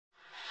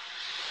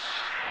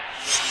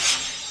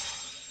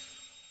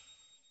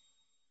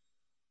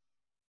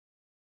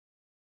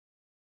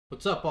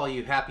What's up, all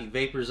you happy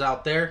vapors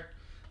out there?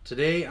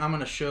 Today I'm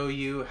going to show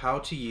you how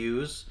to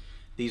use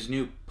these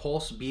new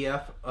Pulse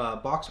BF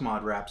box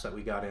mod wraps that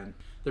we got in.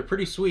 They're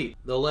pretty sweet.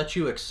 They'll let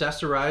you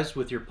accessorize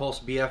with your Pulse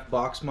BF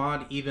box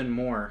mod even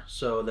more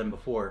so than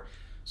before.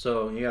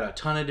 So you got a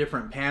ton of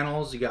different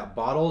panels, you got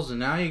bottles, and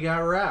now you got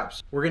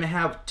wraps. We're going to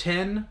have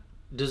 10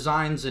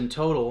 designs in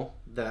total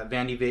that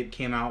Vandy Vape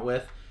came out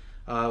with.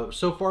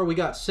 So far we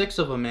got 6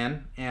 of them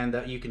in and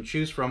that you can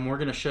choose from. We're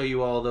going to show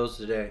you all of those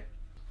today.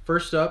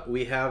 First up,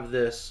 we have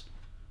this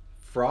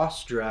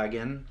Frost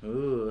Dragon.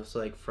 Ooh, it's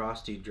like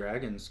Frosty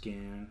Dragon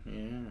skin.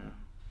 Yeah,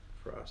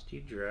 Frosty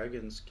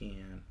Dragon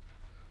skin.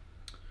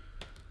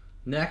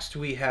 Next,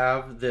 we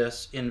have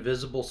this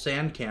Invisible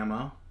Sand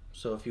Camo.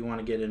 So if you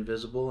want to get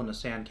invisible in a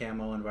sand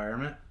camo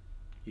environment,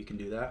 you can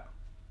do that.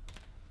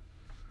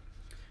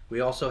 We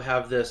also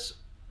have this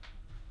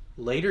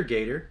Later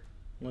Gator.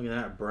 Look at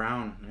that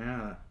brown.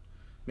 Yeah,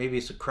 maybe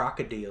it's a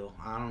crocodile.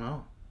 I don't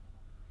know.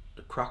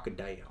 The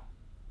crocodile.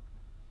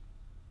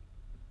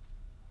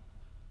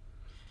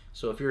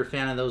 So if you're a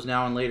fan of those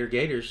now and later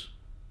gators,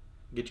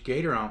 get your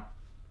gator on.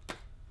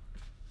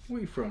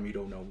 Where you from? You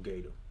don't know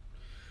gator.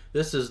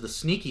 This is the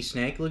Sneaky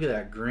Snake. Look at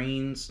that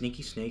green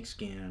Sneaky Snake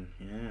skin.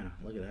 Yeah,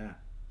 look at that.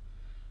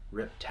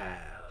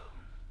 Reptile.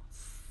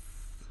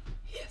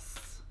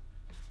 Yes.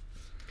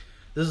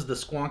 This is the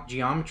Squonk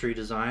Geometry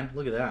design.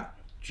 Look at that.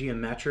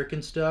 Geometric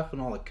and stuff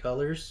and all the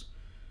colors.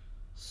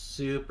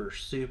 Super,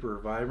 super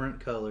vibrant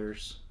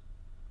colors.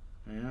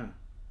 Yeah.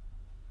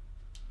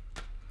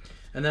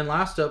 And then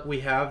last up we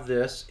have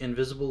this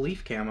Invisible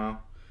Leaf Camo.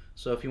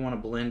 So if you want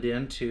to blend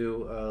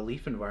into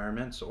leaf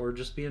environments or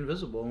just be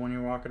invisible when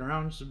you're walking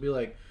around, just be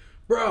like,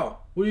 bro,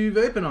 what are you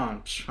vaping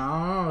on? I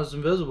don't know, it's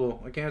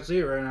invisible. I can't see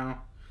it right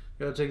now.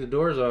 Gotta take the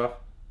doors off.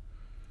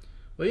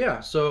 But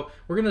yeah, so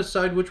we're gonna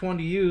decide which one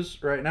to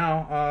use right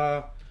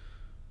now.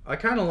 I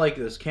kind of like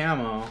this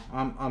camo.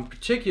 I'm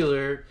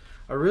particular.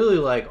 I really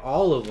like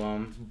all of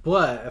them,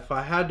 but if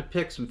I had to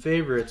pick some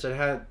favorites, I'd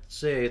have to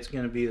say it's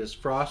gonna be this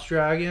Frost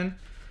Dragon,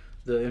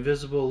 the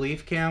Invisible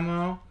Leaf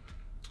Camo,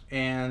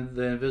 and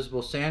the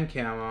Invisible Sand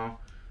Camo.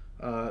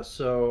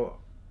 So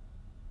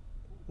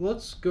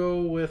let's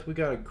go with, we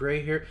got a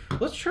gray here.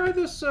 Let's try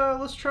this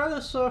Frost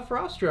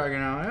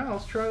Dragon out. Yeah,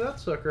 let's try that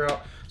sucker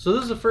out. So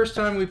this is the first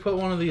time we put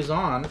one of these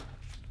on.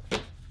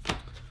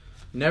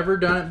 Never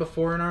done it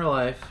before in our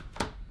life.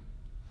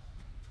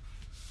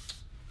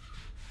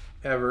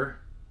 Ever.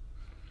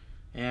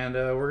 And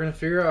we're gonna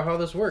figure out how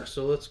this works.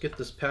 So let's get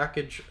this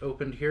package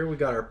opened here. We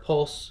got our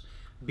Pulse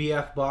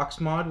BF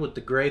box mod with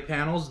the gray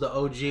panels, the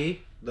OG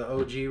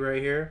right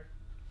here.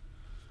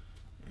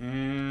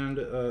 And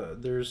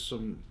there's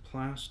some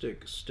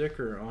plastic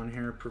sticker on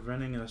here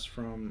preventing us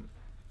from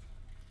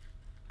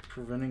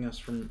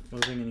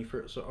moving any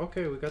further. So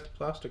okay, we got the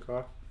plastic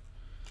off.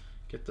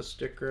 Get the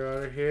sticker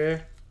out of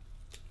here.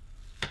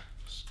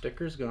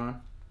 Sticker's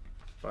gone.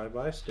 Bye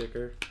bye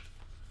sticker.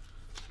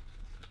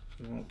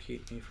 It won't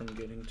keep me from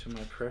getting to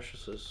my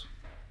preciouses.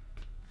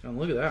 And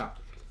look at that.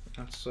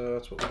 That's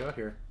what we got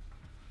here.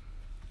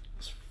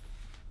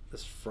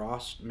 This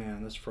Frost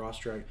Dragon.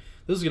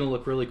 This is gonna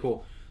look really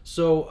cool.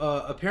 So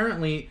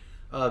apparently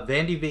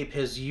Vandy Vape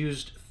has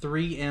used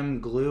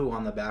 3M glue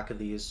on the back of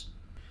these.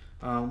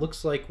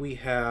 Looks like we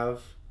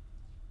have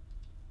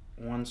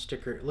one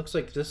sticker. It looks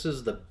like this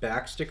is the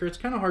back sticker. It's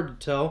kind of hard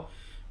to tell.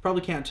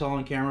 Probably can't tell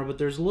on camera, but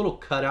there's a little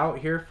cutout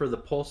here for the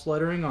Pulse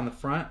lettering on the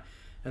front,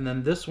 and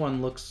then this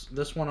one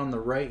on the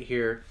right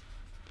here.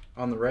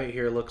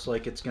 Looks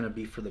like it's going to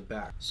be for the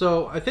back.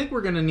 So I think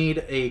we're going to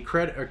need a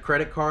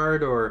credit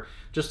card or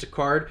just a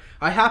card.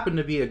 I happen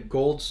to be a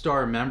Gold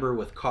Star member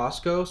with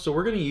Costco, so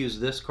we're going to use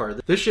this card.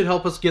 This should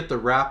help us get the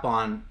wrap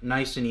on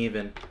nice and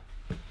even.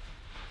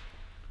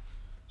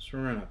 So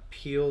we're going to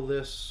peel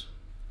this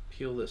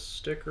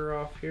sticker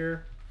off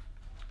here.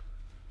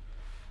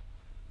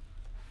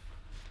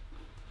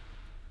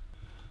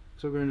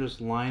 So we're going to just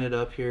line it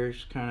up here,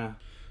 just kind of.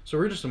 So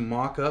we're just going to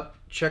mock up,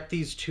 check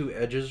these two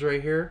edges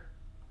right here.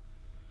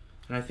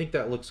 And I think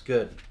that looks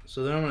good.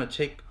 So then I'm going to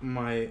take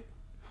my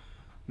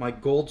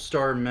Gold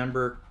Star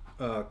member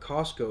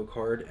Costco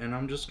card, and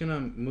I'm just going to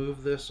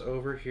move this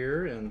over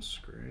here and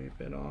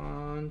scrape it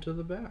onto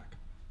the back.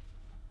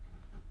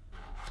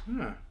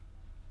 Yeah.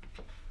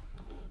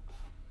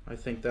 I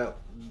think that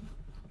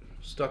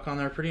stuck on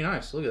there pretty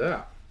nice. Look at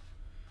that.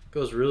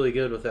 Goes really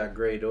good with that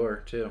gray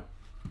door too.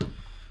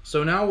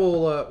 So now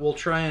we'll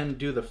try and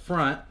do the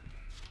front.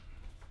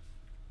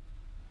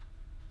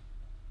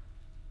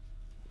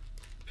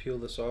 Peel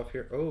this off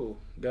here. Oh,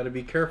 got to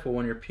be careful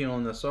when you're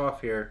peeling this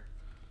off here,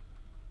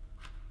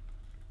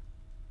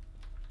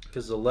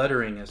 because the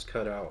lettering is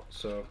cut out.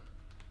 So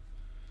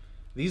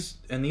these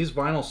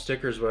vinyl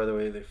stickers, by the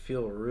way, they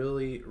feel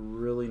really,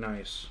 really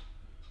nice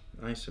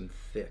and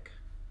thick.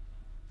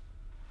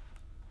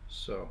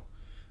 So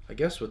I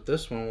guess with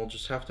this one we'll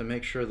just have to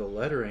make sure the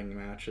lettering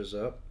matches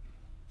up.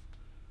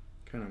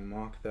 Kind of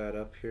mock that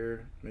up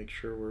here, make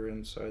sure we're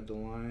inside the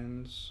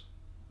lines.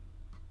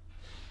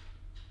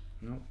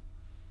 Nope.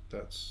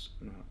 That's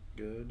not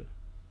good.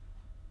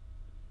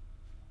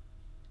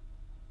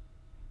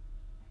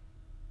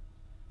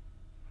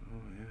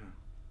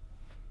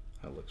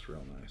 looks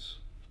real nice.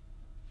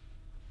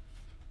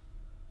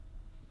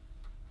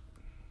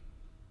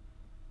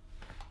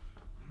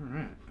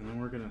 Alright, and then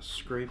we're going to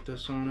scrape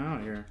this on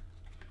out here.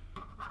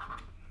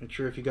 Make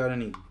sure if you got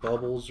any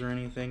bubbles or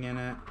anything in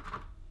it,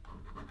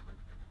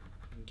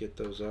 get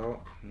those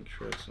out. Make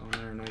sure it's on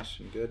there nice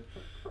and good.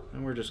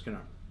 And we're just going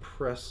to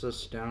press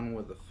this down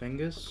with the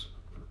fingers.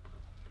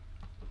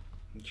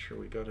 Make sure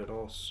we got it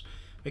all.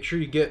 Make sure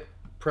you get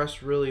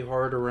pressed really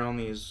hard around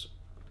these,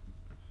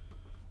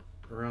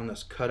 around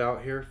this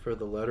cutout here for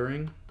the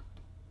lettering.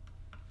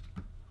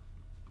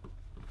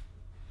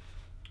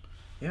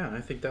 Yeah,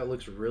 I think that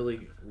looks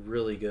really,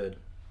 really good.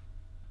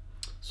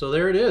 So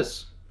there it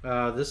is.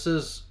 This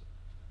was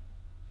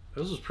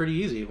pretty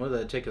easy. What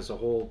did that take us, a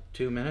whole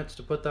 2 minutes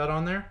to put that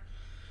on there?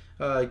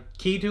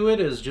 Key to it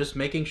is just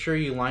making sure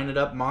you line it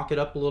up, mock it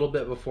up a little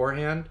bit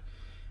beforehand.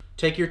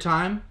 Take your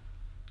time.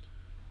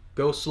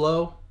 Go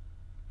slow.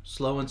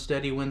 Slow and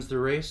steady wins the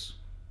race.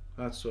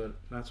 That's what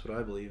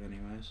I believe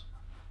anyways.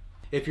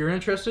 If you're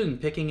interested in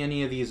picking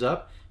any of these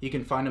up, you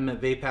can find them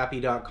at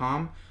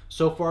VapeHappy.com.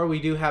 So far we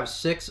do have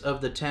 6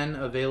 of the 10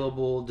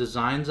 available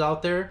designs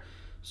out there.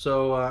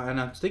 So, and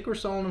I think we're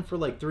selling them for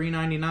like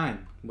 $3.99,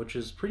 which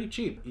is pretty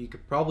cheap. You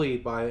could probably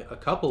buy a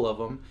couple of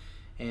them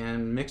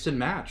and mix and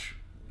match.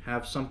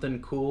 Have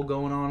something cool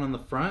going on in the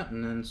front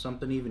and then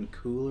something even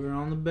cooler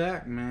on the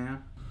back,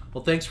 man.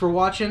 Well, thanks for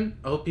watching.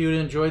 I hope you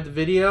enjoyed the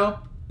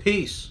video.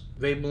 Peace.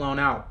 VapeMalone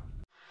out.